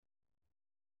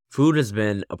Food has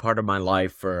been a part of my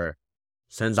life for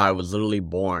since I was literally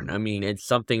born. I mean, it's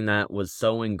something that was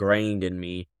so ingrained in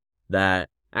me that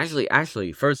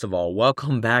actually, first of all,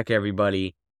 welcome back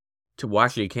everybody well,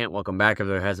 actually, you can't welcome back if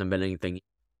there hasn't been anything.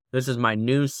 This is my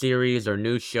new series or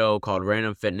new show called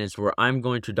Random Fitness where I'm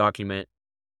going to document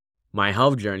my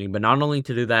health journey, but not only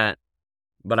to do that,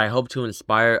 but I hope to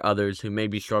inspire others who may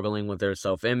be struggling with their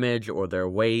self-image or their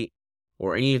weight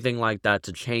or anything like that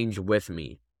to change with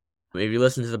me. If you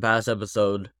listen to the past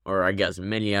episode, or I guess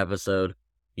mini episode,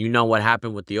 you know what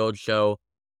happened with the old show.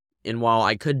 And while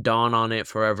I could dawn on it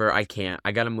forever, I can't.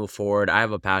 I gotta move forward. I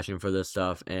have a passion for this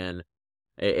stuff, and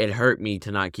it hurt me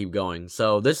to not keep going.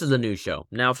 So this is a new show.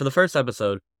 Now, for the first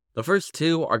episode, the first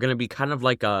two are gonna be kind of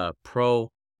like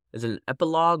is it an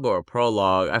epilogue or a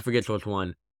prologue? I forget which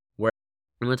one. Where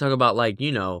I'm gonna talk about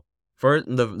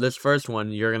this first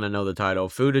one, you're gonna know the title,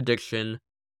 Food Addiction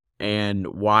and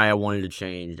why I wanted to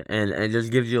change. And it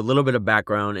just gives you a little bit of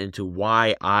background into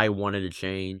why I wanted to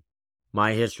change,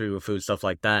 my history with food, stuff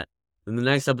like that. In the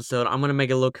next episode, I'm going to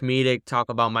make it a little comedic, talk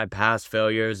about my past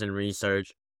failures and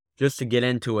research, just to get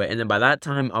into it. And then by that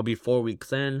time, I'll be 4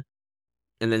 weeks in.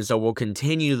 And then so we'll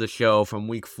continue the show from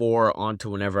week 4 on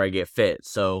to whenever I get fit.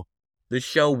 So this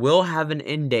show will have an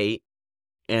end date,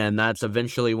 and that's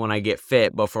eventually when I get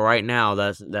fit. But for right now,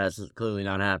 that's clearly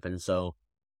not happening. So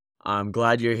I'm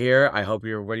glad you're here. I hope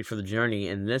you're ready for the journey,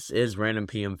 and this is Random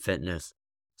PM Fitness.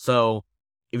 So,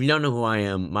 if you don't know who I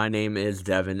am, my name is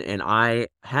Devin, and I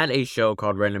had a show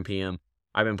called Random PM.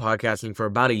 I've been podcasting for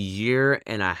about a year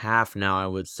and a half now, I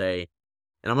would say.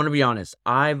 And I'm going to be honest,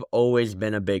 I've always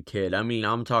been a big kid. I mean,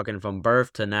 I'm talking from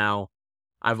birth to now.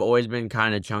 I've always been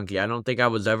kind of chunky. I don't think I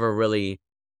was ever really,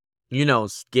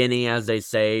 skinny, as they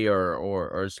say,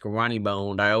 or scrawny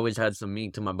boned. I always had some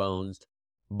meat to my bones.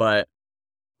 But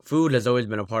food has always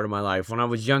been a part of my life. When I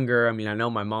was younger, I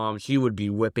know my mom, she would be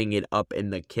whipping it up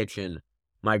in the kitchen.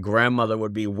 My grandmother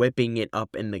would be whipping it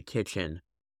up in the kitchen.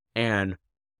 And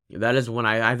that is when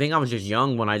I think I was just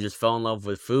young when I just fell in love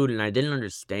with food, and I didn't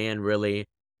understand really,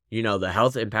 the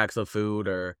health impacts of food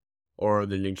or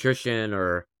the nutrition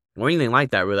or anything like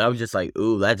that, really. I was just like,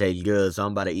 ooh, that tastes good, so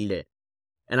I'm about to eat it.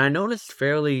 And I noticed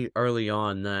fairly early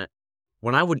on that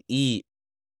when I would eat,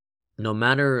 no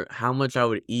matter how much I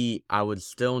would eat, I would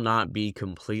still not be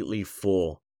completely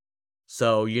full.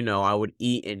 So, I would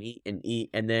eat and eat and eat.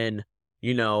 And then,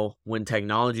 when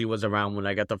technology was around, when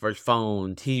I got the first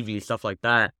phone, TV, stuff like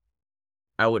that,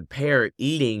 I would pair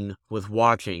eating with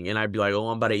watching. And I'd be like, oh,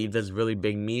 I'm about to eat this really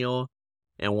big meal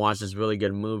and watch this really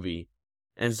good movie.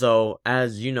 And so,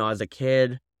 as a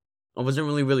kid, I wasn't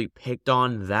really picked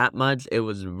on that much. It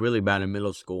was really bad in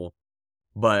middle school.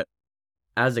 But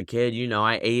as a kid,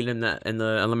 I ate in the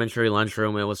elementary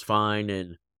lunchroom. It was fine,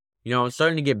 and I was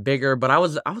starting to get bigger. But I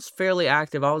was fairly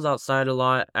active. I was outside a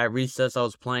lot. At recess, I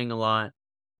was playing a lot.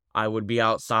 I would be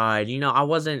outside. I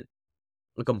wasn't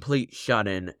a complete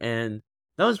shut-in, and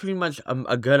that was pretty much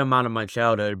a good amount of my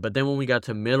childhood. But then when we got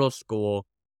to middle school,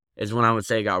 is when I would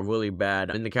say it got really bad.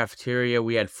 In the cafeteria,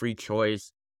 we had free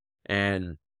choice,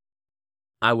 and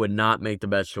I would not make the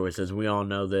best choices. We all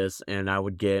know this, and I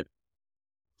would get.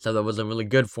 So that wasn't really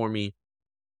good for me.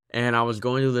 And I was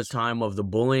going through this time of the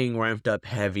bullying ramped up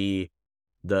heavy,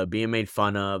 the being made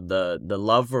fun of, the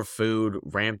love for food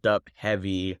ramped up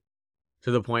heavy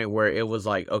to the point where it was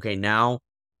like, okay, now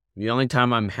the only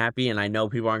time I'm happy and I know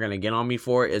people aren't going to get on me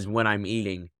for it is when I'm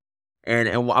eating. And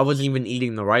I wasn't even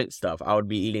eating the right stuff. I would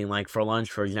be eating, like, for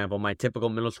lunch, for example, my typical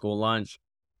middle school lunch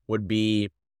would be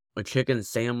a chicken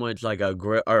sandwich, like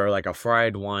a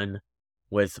fried one,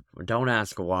 with, don't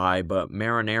ask why, but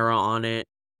marinara on it,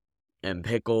 and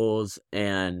pickles,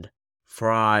 and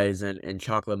fries, and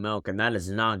chocolate milk, and that is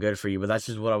not good for you, but that's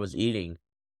just what I was eating.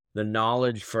 The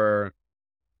knowledge for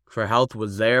health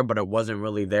was there, but it wasn't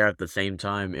really there at the same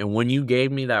time, and when you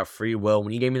gave me that free will,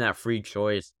 when you gave me that free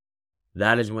choice,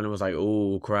 that is when it was like,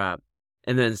 ooh, crap.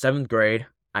 And then in 7th grade,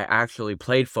 I actually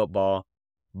played football,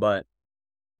 but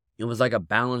it was like a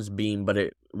balance beam, but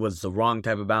it was the wrong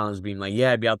type of balance beam. Like,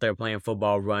 yeah, I'd be out there playing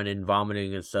football, running,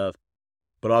 vomiting and stuff.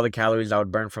 But all the calories I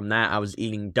would burn from that, I was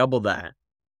eating double that.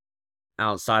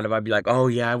 Outside of, I'd be like, oh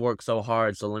yeah, I worked so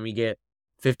hard, so let me get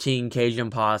 15 Cajun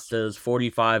pastas,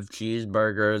 45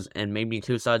 cheeseburgers, and maybe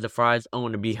 2 sides of fries. I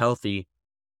want to be healthy.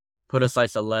 Put a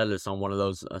slice of lettuce on one of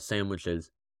those sandwiches.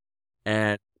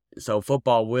 And so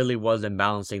football really wasn't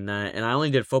balancing that. And I only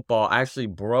did football. I actually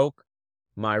broke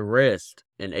my wrist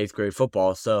in 8th grade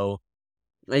football, so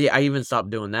I even stopped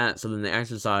doing that. So then the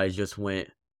exercise just went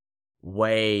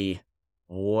way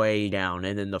down,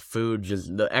 and then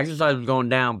the exercise was going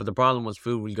down, but the problem was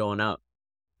food was going up.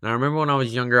 And I remember when I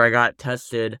was younger, I got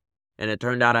tested, and it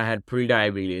turned out I had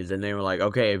pre-diabetes, and they were like,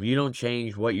 okay, if you don't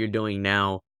change what you're doing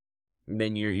now,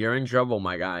 then you're in trouble,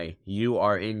 my guy. You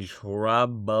are in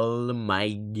trouble, my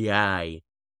guy.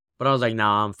 But I was like,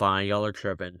 nah, I'm fine. Y'all are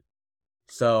tripping.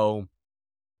 So,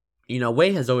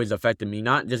 weight has always affected me,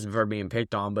 not just for being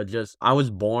picked on, but just I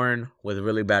was born with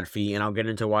really bad feet, and I'll get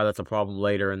into why that's a problem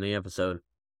later in the episode.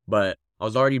 But I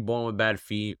was already born with bad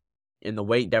feet, and the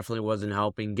weight definitely wasn't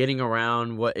helping. Getting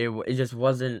around, it just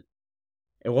wasn't.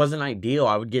 It wasn't ideal.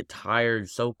 I would get tired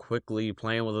so quickly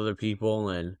playing with other people,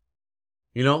 and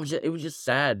it was just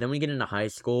sad. Then we get into high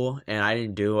school, and I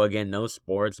didn't do, again, no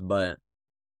sports, but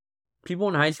people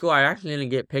in high school, I actually didn't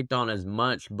get picked on as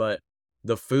much, but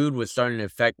the food was starting to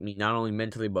affect me, not only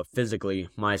mentally, but physically.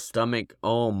 My stomach,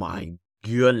 oh my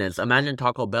goodness. Imagine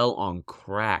Taco Bell on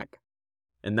crack.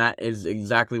 And that is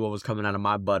exactly what was coming out of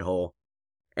my butthole.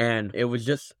 And it was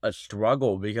just a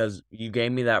struggle because you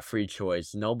gave me that free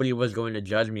choice. Nobody was going to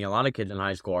judge me. A lot of kids in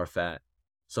high school are fat.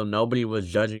 So nobody was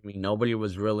judging me. Nobody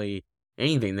was really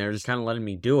anything. They were just kind of letting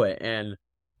me do it. And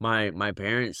my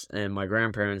parents and my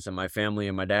grandparents and my family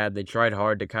and my dad, they tried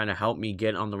hard to kind of help me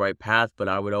get on the right path, but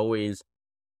I would always,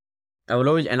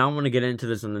 and I'm going to get into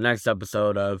this in the next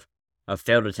episode of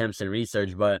failed attempts and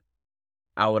research, but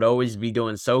I would always be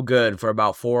doing so good for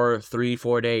about 4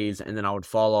 days, and then I would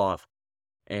fall off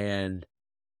and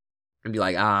be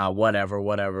like,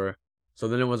 whatever. So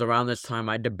then it was around this time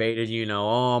I debated,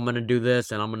 I'm going to do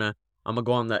this, and I'm going to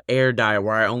go on the air diet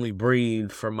where I only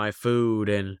breathe for my food,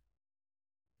 and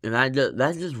that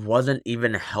just wasn't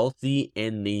even healthy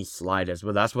in the slightest,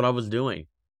 but that's what I was doing.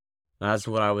 That's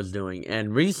what I was doing.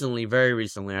 And recently, very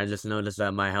recently, I just noticed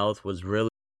that my health was really,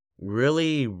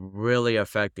 really, really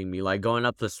affecting me. Like, going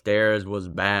up the stairs was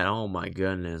bad. Oh my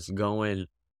goodness.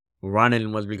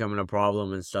 Running was becoming a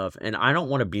problem and stuff. And I don't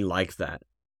want to be like that.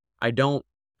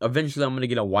 Eventually I'm going to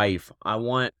get a wife. I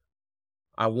want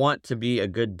to be a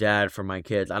good dad for my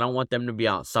kids. I don't want them to be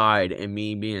outside and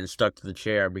me being stuck to the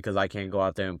chair because I can't go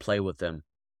out there and play with them.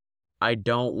 I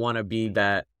don't want to be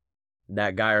that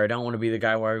guy, or I don't want to be the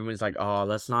guy where everyone's like, oh,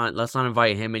 let's not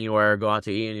invite him anywhere or go out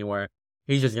to eat anywhere.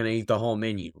 He's just going to eat the whole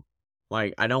menu.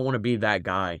 Like, I don't want to be that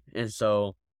guy. And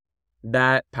so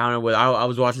that pounded with, I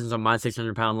was watching some My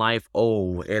 600 Pound Life.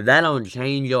 Oh, if that don't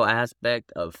change your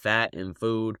aspect of fat and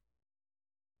food,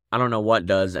 I don't know what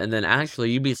does. And then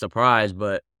actually, you'd be surprised,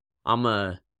 but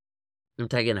I'm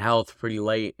taking health pretty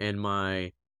late in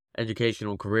my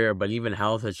educational career, but even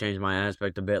health has changed my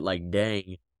aspect a bit. Like,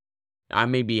 dang, I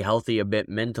may be healthy a bit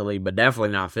mentally, but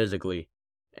definitely not physically.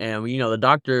 And, the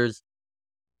doctors,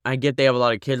 I get they have a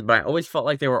lot of kids, but I always felt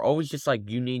like they were always just like,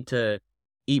 you need to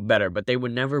eat better, but they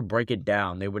would never break it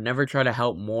down. They would never try to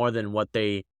help more than what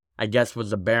I guess, was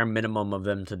the bare minimum of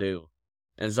them to do.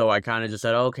 And so I kind of just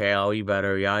said, okay, I'll eat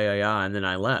better, yeah, and then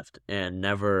I left and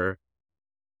never,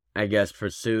 I guess,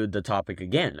 pursued the topic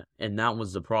again. And that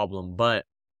was the problem. But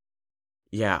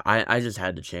yeah, I just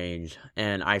had to change.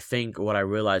 And I think what I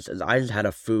realized is I just had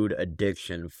a food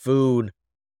addiction. Food,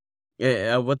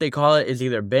 what they call it is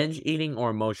either binge eating or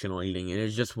emotional eating. And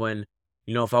it's just when,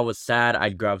 if I was sad,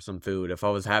 I'd grab some food. If I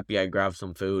was happy, I'd grab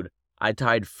some food. I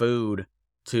tied food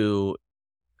to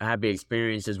happy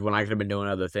experiences when I could have been doing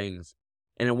other things.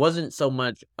 And it wasn't so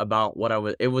much about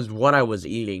it was what I was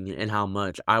eating and how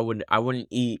much. I wouldn't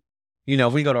eat,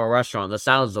 if we go to a restaurant, the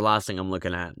salad's the last thing I'm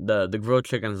looking at. The grilled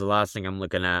chicken's the last thing I'm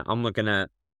looking at. I'm looking at,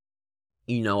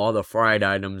 all the fried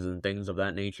items and things of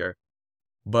that nature.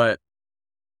 But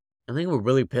I think what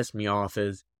really pissed me off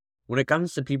is when it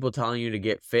comes to people telling you to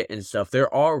get fit and stuff,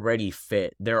 they're already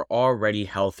fit. They're already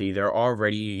healthy. They're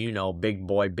already, big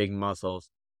boy, big muscles.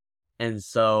 And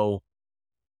so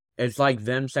it's like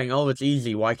them saying, oh, it's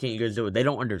easy. Why can't you guys do it? They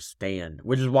don't understand,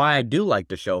 which is why I do like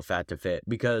the show Fat to Fit,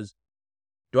 because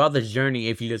throughout this journey,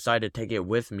 if you decide to take it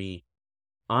with me,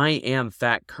 I am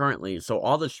fat currently. So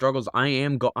all the struggles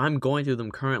I'm going through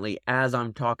them currently as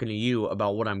I'm talking to you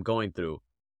about what I'm going through.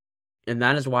 And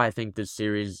that is why I think this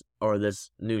series or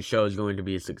this new show is going to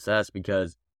be a success,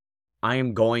 because I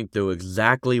am going through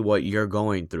exactly what you're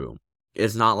going through.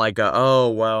 It's not like oh,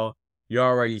 well, you're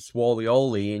already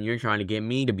swolly-oly and you're trying to get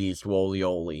me to be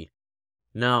swolly-oly.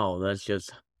 No,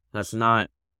 that's not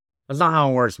how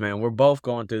it works, man. We're both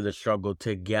going through the struggle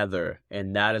together,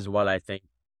 and that is what I think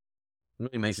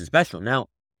really makes it special. Now,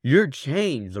 your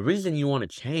change, the reason you want to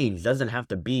change doesn't have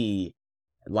to be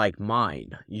like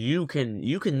mine. You can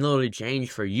literally change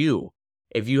for you.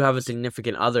 If you have a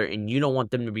significant other and you don't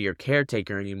want them to be your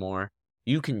caretaker anymore,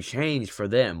 you can change for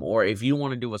them. Or if you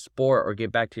want to do a sport or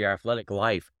get back to your athletic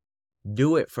life,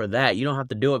 do it for that. You don't have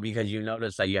to do it because you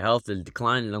notice that your health is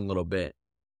declining a little bit.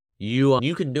 You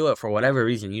can do it for whatever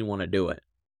reason you want to do it.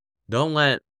 Don't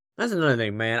let That's another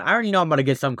thing, man. I already know I'm about to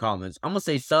get some comments. I'm gonna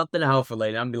say something health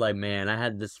related. I'm gonna be like, man, I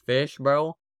had this fish,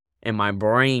 bro, and my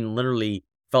brain literally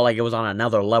felt like it was on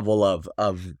another level of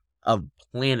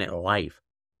planet life.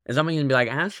 And somebody's gonna be like,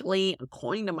 actually,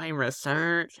 according to my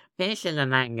research, fish isn't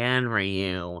that good for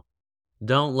you.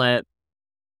 Don't let.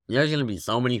 There's gonna be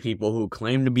so many people who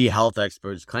claim to be health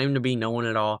experts, claim to be knowing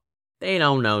it all. They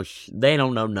don't know. They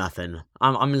don't know nothing.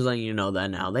 I'm just letting you know that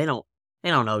now. They don't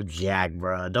know jack,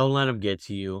 bruh. Don't let them get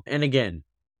to you. And again,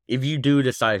 if you do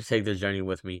decide to take this journey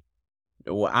with me,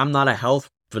 well, I'm not a health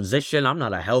physician. I'm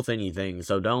not a health anything.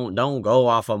 So don't go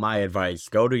off of my advice.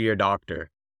 Go to your doctor.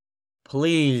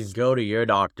 Please go to your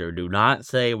doctor. Do not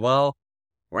say, well,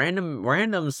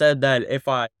 random said that if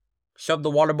I shove the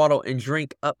water bottle and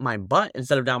drink up my butt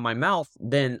instead of down my mouth,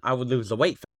 then I would lose the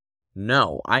weight.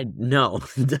 No, no,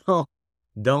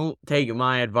 don't take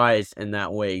my advice in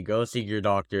that way. Go seek your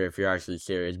doctor if you're actually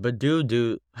serious. But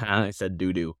I said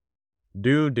do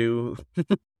do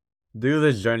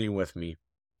this journey with me.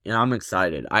 And I'm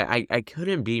excited. I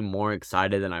couldn't be more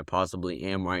excited than I possibly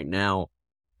am right now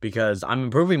because I'm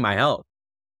improving my health.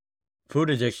 Food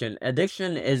addiction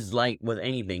is like with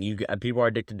anything. People are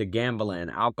addicted to gambling,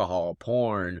 alcohol,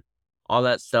 porn, all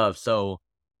that stuff. So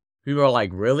people are like,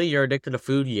 really? You're addicted to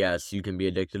food? Yes, you can be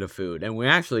addicted to food. And we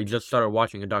actually just started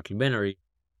watching a documentary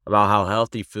about how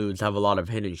healthy foods have a lot of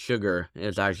hidden sugar.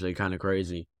 It's actually kind of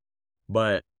crazy.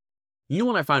 But you know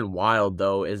what I find wild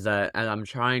though is that as I've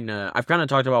kind of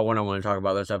talked about what I want to talk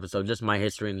about this episode, just my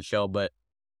history in the show, but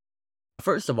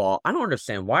first of all, I don't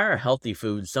understand why are healthy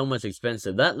foods so much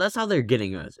expensive. That's how they're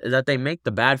getting us. Is that they make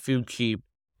the bad food cheap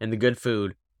and the good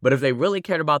food. But if they really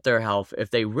cared about their health, if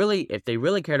they really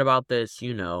cared about this,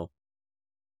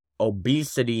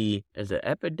 obesity is an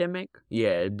epidemic?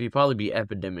 Yeah, probably be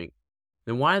epidemic.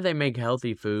 Then why do they make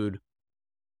healthy food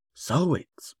so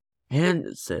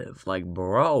expensive? Like,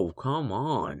 bro, come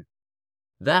on.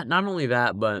 Not only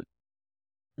that, but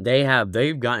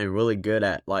they've gotten really good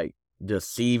at like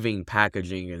deceiving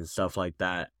packaging and stuff like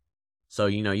that. So,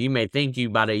 you may think you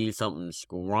about to eat something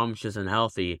scrumptious and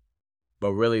healthy,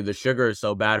 but really the sugar is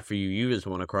so bad for you, you just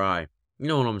want to cry. You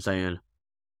know what I'm saying?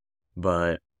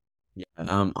 But yeah,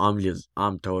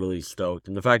 I'm totally stoked.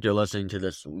 And the fact you're listening to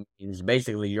this means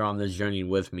basically you're on this journey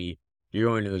with me. You're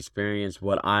going to experience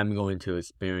what I'm going to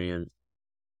experience.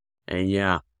 And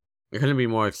yeah, you're going to be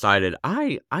more excited.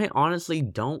 I honestly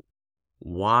don't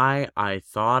why I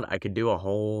thought I could do a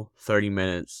whole 30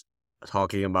 minutes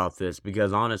talking about this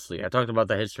because honestly, I talked about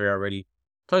the history already,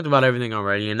 talked about everything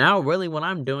already, and now really what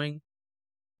I'm doing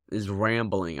is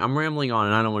rambling. I'm rambling on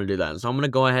and I don't want to do that. So I'm going to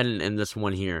go ahead and end this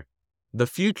one here. The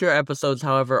future episodes,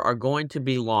 however, are going to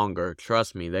be longer.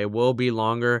 Trust me, they will be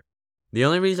longer. The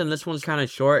only reason this one's kind of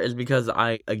short is because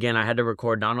I had to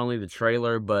record not only the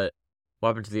trailer, but what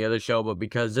happened to the other show, but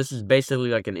because this is basically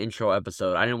like an intro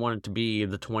episode. I didn't want it to be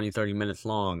the 20-30 minutes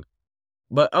long.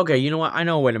 But okay, you know what? I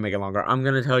know a way to make it longer. I'm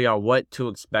going to tell y'all what to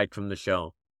expect from the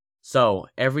show. So,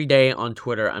 every day on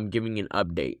Twitter, I'm giving an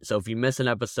update. So, if you miss an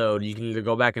episode, you can either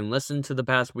go back and listen to the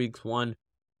past week's one,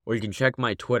 or you can check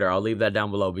my Twitter. I'll leave that down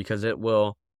below because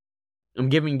I'm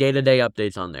giving day-to-day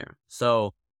updates on there.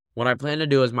 So, what I plan to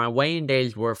do is my weigh-in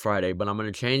days were Friday, but I'm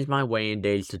going to change my weigh-in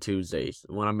days to Tuesdays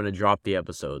when I'm going to drop the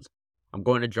episodes. I'm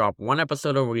going to drop one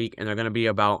episode a week, and they're going to be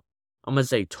about, I'm going to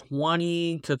say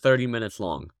 20 to 30 minutes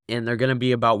long. And they're going to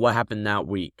be about what happened that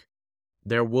week.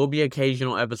 There will be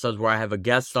occasional episodes where I have a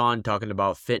guest on talking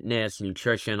about fitness,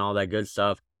 nutrition, all that good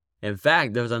stuff. In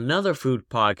fact, there's another food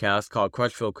podcast called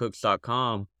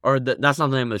CrutchfieldCooks.com. That's not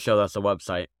the name of the show, that's the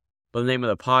website. But the name of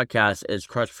the podcast is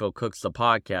Crutchfield Cooks the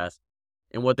Podcast.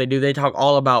 And what they do, they talk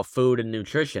all about food and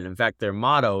nutrition. In fact, their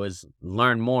motto is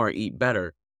learn more, eat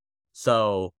better.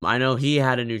 So, I know he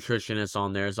had a nutritionist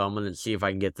on there, so I'm going to see if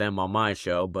I can get them on my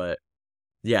show. But,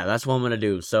 yeah, that's what I'm going to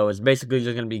do. So, it's basically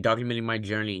just going to be documenting my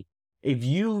journey. If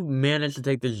you manage to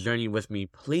take this journey with me,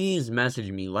 please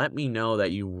message me. Let me know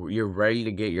that you're ready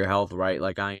to get your health right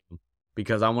like I am.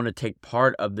 Because I want to take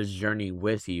part of this journey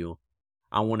with you.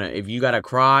 If you got to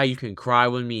cry, you can cry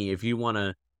with me. If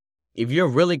you're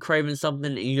really craving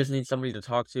something and you just need somebody to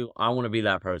talk to, I want to be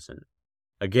that person.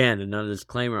 Again, another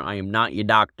disclaimer, I am not your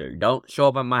doctor. Don't show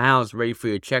up at my house ready for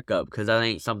your checkup, because that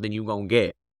ain't something you gonna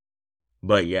get.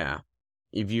 But yeah,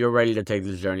 if you're ready to take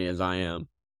this journey as I am,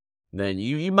 then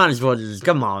you might as well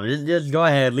come on, just go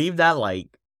ahead, leave that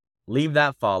like, leave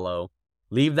that follow,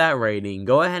 leave that rating,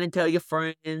 go ahead and tell your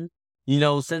friend,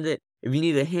 send it, if you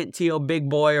need a hint to your big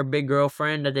boy or big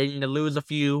girlfriend that they need to lose a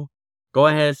few, go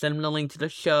ahead, send them the link to the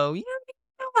show, you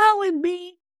know how it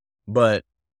be. But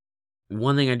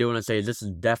one thing I do want to say is this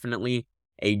is definitely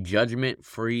a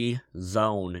judgment-free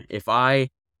zone. If I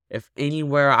if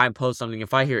anywhere I post something,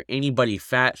 if I hear anybody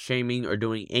fat shaming or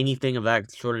doing anything of that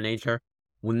sort of nature,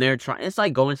 when they're trying, it's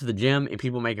like going to the gym and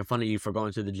people making fun of you for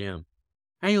going to the gym.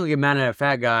 How you gonna get mad at a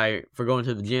fat guy for going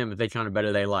to the gym if they trying to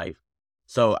better their life?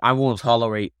 So I won't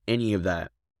tolerate any of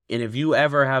that. And if you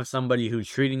ever have somebody who's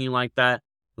treating you like that,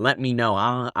 let me know.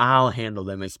 I'll handle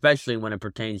them, especially when it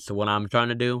pertains to what I'm trying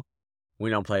to do. We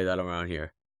don't play that around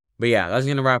here. But yeah, that's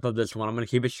going to wrap up this one. I'm going to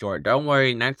keep it short. Don't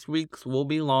worry, next week's will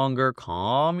be longer.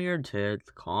 Calm your tits.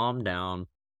 Calm down.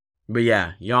 But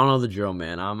yeah, y'all know the drill,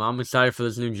 man. I'm excited for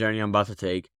this new journey I'm about to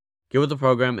take. Get with the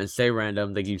program and stay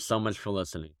random. Thank you so much for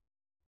listening.